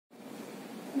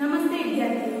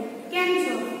વિદ્યાર્થીઓ કેમ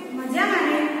છો? મજામાં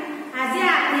ને? આજે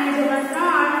આપણે ધોરણ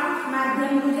 3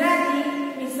 માધ્યમ ગુજરાતી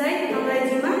વિષય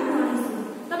અંગ્રેજીમાં ભણીશું.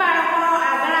 તો બાળકો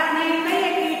આગળ આપણે કઈ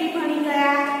એક્ટિવિટી ભણી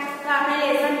ગયા? તો આપણે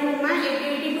લેસન 2 માં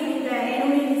એક્ટિવિટી ભણી ગયા.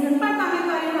 એનું રિવિઝન પણ તમે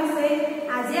કર્યું હશે.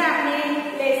 આજે આપણે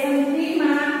લેસન 3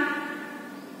 માં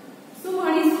શું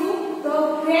ભણીશું? તો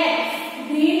grapes,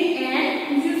 green and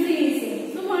juicy વિશે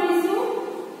શું ભણીશું?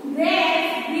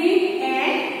 grapes, green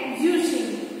and juicy.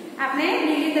 આપણે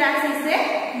લીલી દ્રાક્ષ વિશે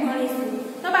ભણીશું.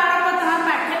 તો બાળકો તમારા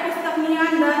પાઠ્યપુસ્તકની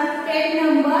અંદર પેજ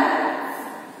નંબર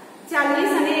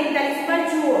 40 અને 41 પર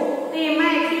જુઓ. તો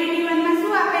એમાં એક્ટિવિટી 1 માં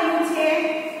શું આપેલું છે?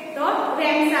 તો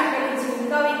રેમ્સ આપેલી છે.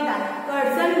 કવિતા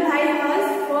કરજનભાઈ હસ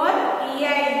ફોર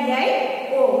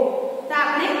EIEIO. તો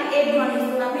આપણે એ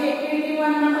ભણીશું. આપણે એક્ટિવિટી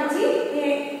 1 માં પછી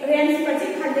રેમ્સ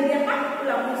પછી ખાલી જગ્યા પણ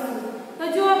લખીશું. તો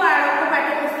જુઓ બાળકો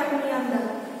પાઠ્યપુસ્તકની અંદર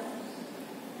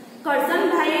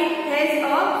કરજનભાઈ has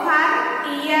a farm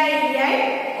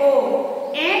EIEIO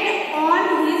and on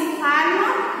his farm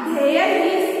there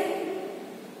is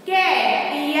cat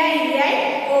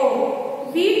EIEIO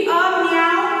with a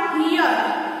meow here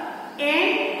and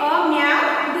a meow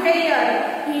there.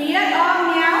 Here a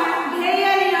meow,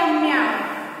 there a meow.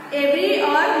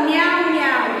 Everywhere meow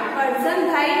meow.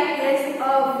 Karjanbhai has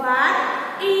a farm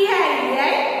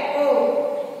EIEIO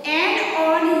and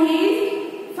on his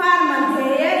farm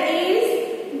there is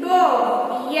dog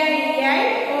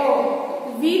EIEIO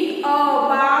with a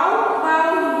bow bow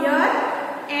here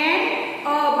and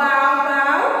a bow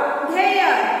bow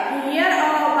there. Here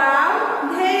a bow,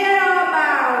 there a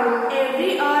bow.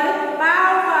 Everywhere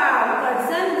bow bow.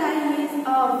 Karjanbhai is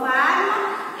a farm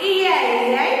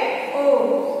EIEIO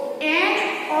and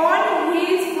on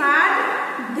his farm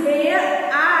there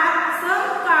are some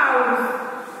cows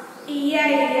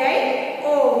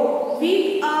EIEIO with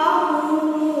a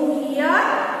moo here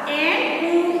and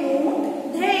moo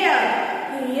there.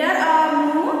 Here a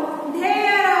moo,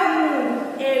 there a moo.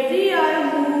 Everywhere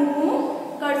moo.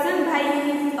 Karjanbhai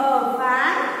is a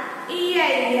farm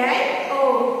EIEIO.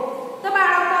 તો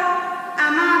બાળકો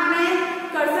આમાં આપણે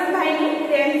કરજનભાઈની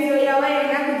RAM જોઈ. હવે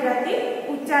એના ગુજરાતી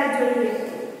ઉચ્ચાર જોઈએ.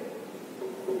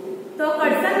 તો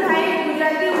કરજનભાઈ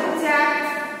ગુજરાતી ઉચ્ચાર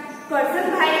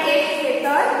કરજનભાઈ એક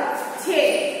ખેતર છે.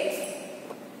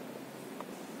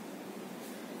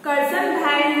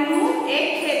 કરજનભાઈનું એક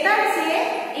ખેતર છે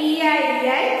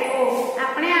EIEIO.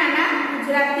 આપણે આના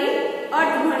ગુજરાતી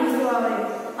અર્થ ભણીશું હવે.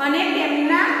 અને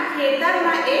તેમના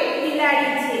ખેતરમાં એક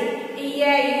બિલાડી છે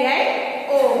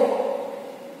EIEIO.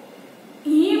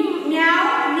 અહીં મ્યાઉ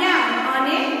મ્યાઉ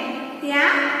અને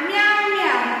ત્યાં મ્યાઉ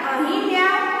મ્યાઉ. અહીં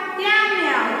મ્યાઉ, ત્યાં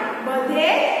મ્યાઉ. બધે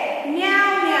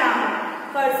મ્યાઉ મ્યાઉ.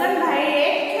 કરજનભાઈ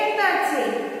એક ખેતર છે.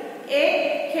 એક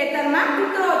ખેતરમાં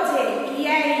કૂતરો છે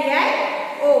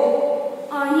EIEIO.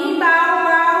 અહીં બાવ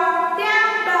બાવ,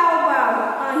 ત્યાં બાવ બાવ.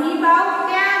 અહીં બાવ,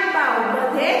 ત્યાં બાવ.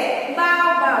 બધે બાવ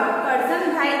બાવ.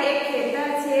 કરજનભાઈ એક ખેતર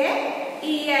છે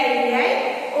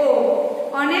EIEIO.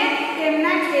 અને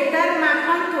તેમના ખેતરમાં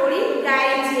પણ થોડી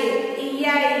ગાય છે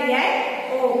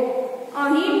EIEIO.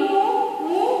 અહીં મૂ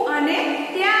મૂ અને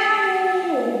ત્યાં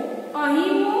મૂ.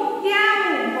 અહીં મૂ, ત્યાં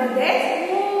મૂ. બધે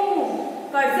મૂ.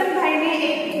 કરજનભાઈને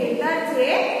એક ખેતર છે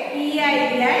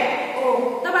EIEIO.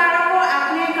 તો બાળકો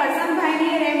આપણે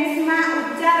કરજનભાઈની રેમ્સમાં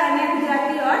ઉચ્ચાર અને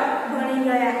ગુજરાતી અર્થ ભણી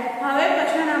ગયા. હવે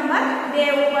પ્રશ્ન નંબર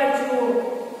 2 ઉપર જુઓ.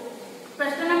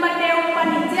 પ્રશ્ન નંબર 2 ઉપર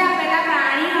નીચે આપેલા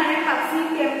પ્રાણી અને પક્ષી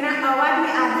તેમના અવાજને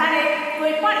આધારે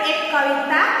કોઈ પણ એક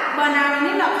કવિતા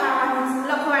બનાવીને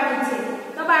લખવાની છે.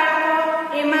 તો બાળકો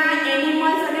એમાં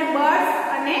એનિમલ્સ અને બર્ડ્સ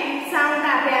અને સાઉન્ડ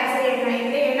આપ્યા છે. એના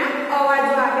એટલે એના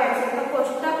અવાજો આપ્યા છે. તો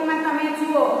કોષ્ટકમાં તમે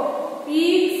જુઓ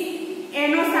pigs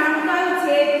એનો સાઉન્ડ કયો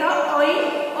છે? તો ઓઈ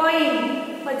ઓઈન.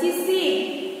 પછી sheep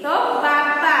તો બાપ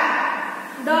બાપ.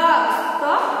 dogs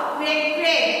તો quack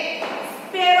quack.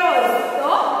 sparrows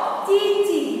તો ચી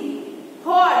ચી.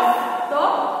 horse તો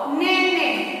ને ને.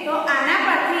 તો આના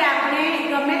પરથી આપણે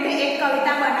ગમે તે એક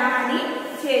કવિતા બનાવવાની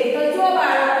છે. તો જો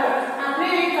બાળકો આપણે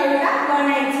એક કવિતા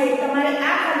બનાવી છે. તમારે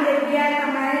આ જગ્યા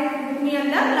તમારે બુકની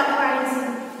અંદર લખવાની છે.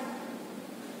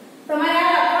 તમારે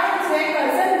આ લખવાનું છે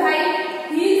કરજનભાઈ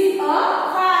is a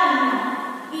farm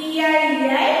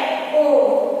EIEIO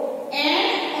and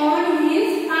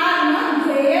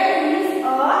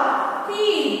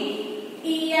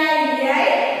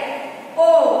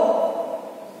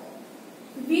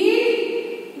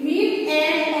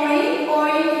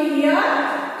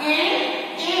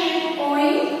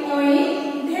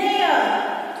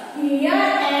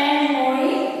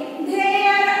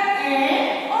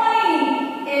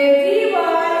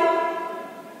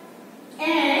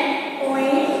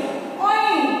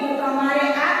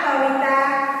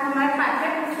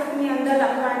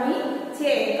લખવાની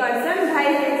છે.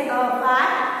 Karshanbhai has a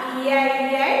farm,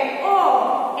 E-I-E-I-O,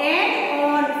 and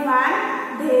on farm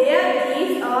there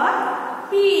is a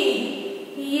pig,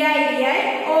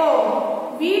 E-I-E-I-O,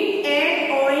 with an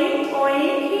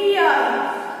oink here.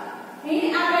 અહીં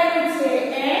આપેલું છે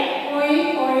and oink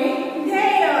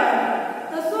there.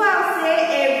 તો શું આવશે?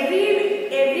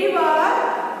 everywhere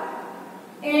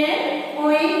and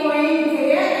oink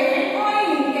there and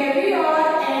oink, everywhere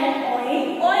and oink.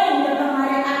 તો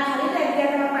તમારે આ ખાલી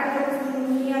જગ્યા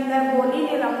પાઠ્યપુસ્તકની અંદર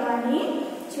બોલીને લખવાની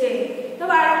છે. તો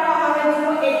બાળકો હવે જો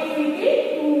એક્ટિવિટી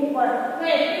 2 પર. તો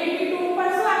એક્ટિવિટી 2 પર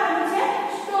શું આપેલું છે?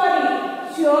 સ્ટોરી.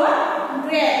 Sure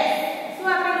grapes. શું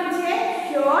આપેલું છે?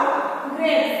 શ્યોર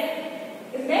ગ્રેપ્સ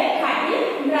એટલે ખાટી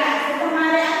દ્રાક્ષ. તો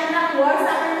તમારે આ કેટલા વર્ડ્સ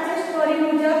આપેલા છે સ્ટોરી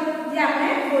મુજબ જે આપણે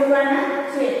બોલવાના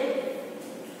છે.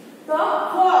 તો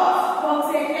ફોક્સ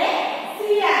એટલે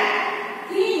શિયાળ,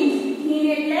 હિંજ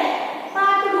એટલે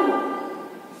પાતળું,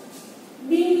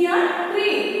 બિનિયન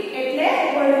ટ્રી એટલે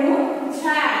વડનું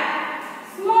ઝાડ,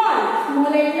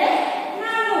 સ્મોલ એટલે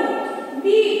નાનું,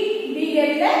 બિગ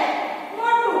એટલે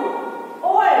મોટું,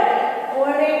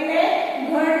 ઓલ્ડ એટલે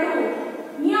ઘરડું,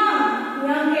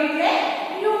 યંગ એટલે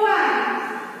યુવાન,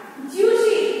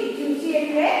 જ્યુસી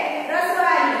એટલે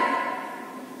રસવાળી,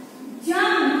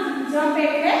 જમ્પ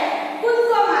એટલે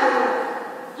કૂદકો મારવો,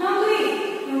 હંગ્રી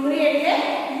એટલે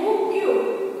ભૂખ્યું,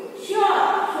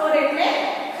 શ્યોર એટલે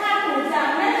ખાટું. જે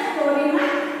આપણે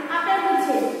સ્ટોરીમાં આપેલું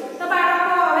છે. તો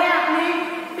બાળકો હવે આપણે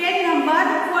પેજ નંબર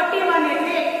 41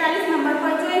 એટલે 41 નંબર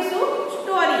પર જોઈશું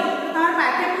સ્ટોરી. તમારા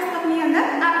પાઠ્યપુસ્તકની અંદર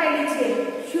આપેલી છે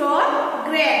શ્યોર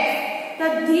ગ્રેપ્સ. તો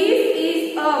this is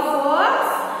a fox,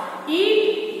 it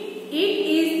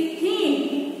is thin,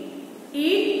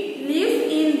 it lives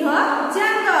in the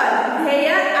jungle,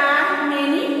 there are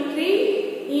many trees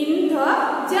in the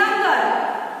jungle,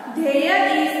 there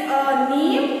is a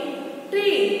neem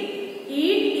tree,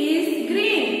 it is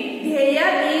green,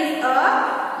 there is a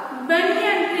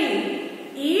banyan tree,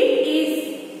 it is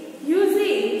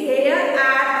juicy, there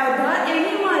are other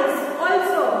animals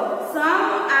also, some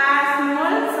are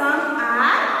small, some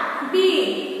are big.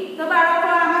 તો બાળકો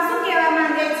આમાં શું કહેવા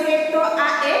માંગે છે? તો આ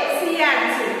એક શિયાળ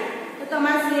છે. તો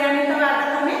તમારા શિયાળની તો વાત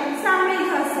તમે સાંભળી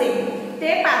હશે. તે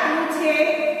પાતળું છે,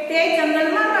 તે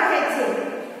જંગલમાં રહે છે.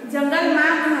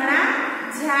 જંગલમાં ઘણા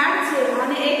ઝાડ છે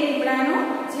અને એક લીમડાનું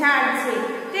ઝાડ છે.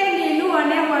 તે લીલું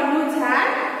અને વનનું ઝાડ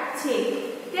છે.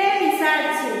 તે વિશાળ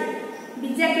છે.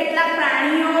 બીજા કેટલાક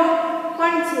પ્રાણીઓ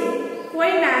પણ છે.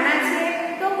 કોઈ નાના છે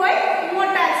તો કોઈ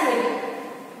મોટા છે.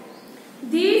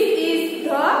 This is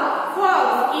the fox.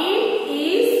 It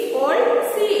is old.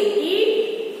 See, it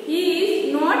is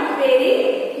not very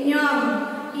young.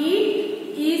 It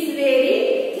is very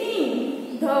thin.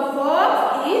 The fox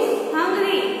is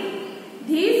hungry.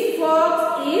 This fox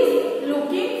is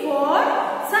looking for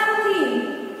something.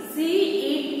 See,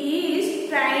 it is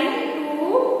trying to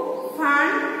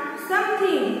find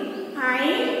something.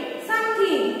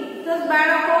 તો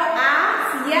બાળકો આ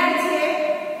શિયાળ છે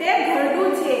તે ઘરડું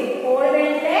છે. Old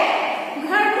એટલે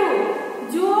ઘરડું.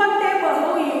 જુઓ તે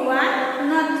બહુ યુવાન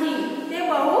નથી. તે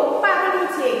બહુ પાતળું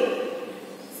છે.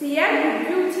 શિયાળ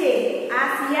ભૂખ્યું છે. આ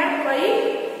શિયાળ કઈ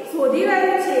શોધી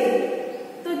રહ્યું છે.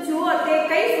 તો જુઓ તે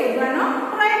કઈ શોધવાનો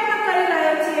પ્રયત્ન કરી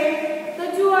રહ્યો છે. તો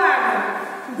જુઓ આગળ.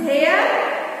 There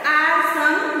are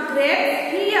some grapes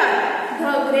here.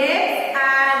 The grapes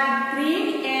are green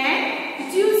and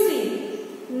juicy.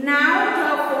 Now the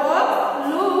fox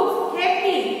looks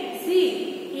happy. See,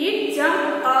 it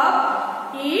jumped up.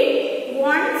 It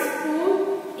wants to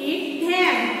eat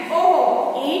them. Oh,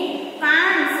 it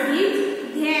can't reach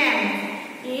them.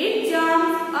 It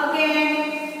jumps again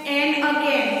and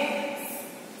again.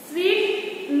 Sweet,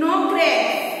 no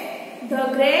grapes. The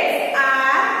grapes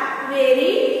are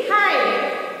very high.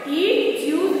 It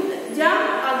jump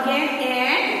again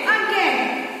and again.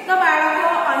 તો બાળકો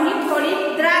અહીં થોડી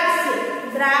દ્રાક્ષ છે.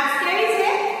 દ્રાક્ષ કેવી છે?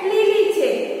 લીલી છે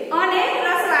અને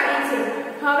રસવાળી છે.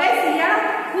 હવે શિયાળ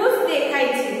ખુશ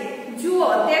દેખાય છે. જુઓ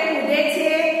તે કૂદે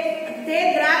છે. તે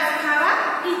દ્રાક્ષ ખાવા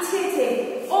ઈચ્છે છે.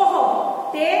 ઓહો,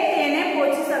 તેને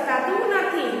પહોંચી શકાતું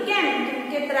નથી. કેમ?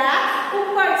 કે દ્રાક્ષ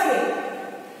ઉપર છે.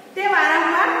 તે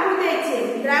વારંવાર કૂદે છે.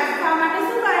 દ્રાક્ષ ખાવા માટે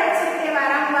શું કરે છે? તે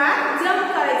વારંવાર જમ્પ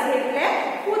કરે છે એટલે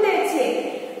કૂદે છે.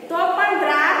 તો પણ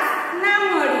દ્રાક્ષ ના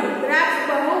મળી. દ્રાક્ષ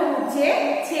બહુ ઊંચે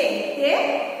છે. તે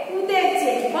કૂદે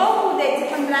છે, બહુ કૂદે છે,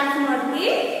 પણ દ્રાક્ષ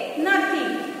મળતી નથી.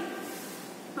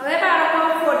 હવે બાળકો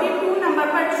 42 નંબર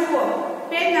પર જુઓ.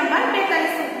 પેજ નંબર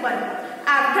 42 ઉપર.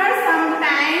 After some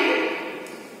time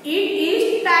it is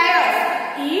tired.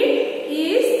 It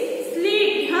is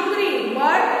sleep hungry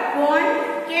but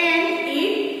can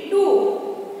eat too.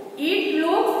 It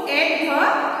looks at the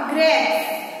grapes.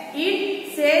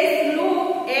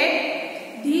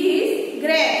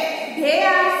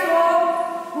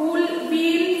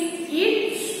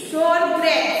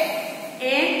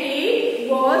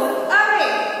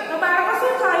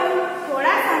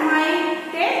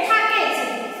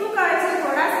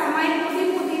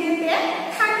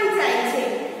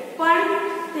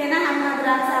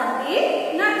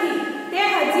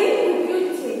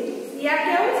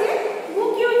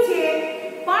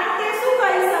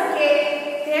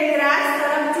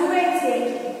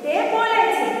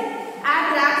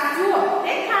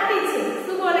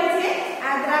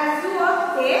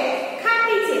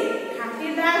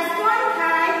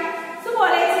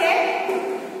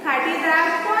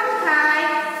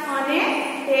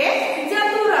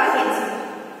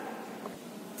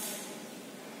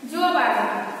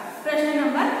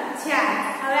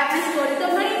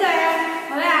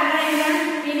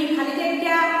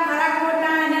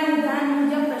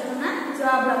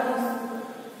 લખીશું.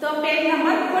 તો પેજ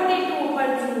નંબર 42 ઉપર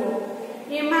જુઓ.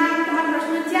 એમાં તમારો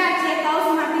પ્રશ્ન 4 છે.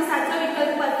 કૌંસમાંથી સાચો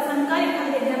વિકલ્પ પસંદ કરી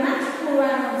ખાલી જગ્યામાં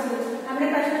પૂરવાનો છે. આપણે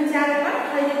પ્રશ્ન 4 ઉપર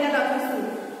ખાલી જગ્યા લખીશું.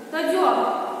 તો જુઓ,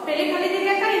 પહેલી ખાલી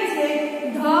જગ્યા કઈ છે?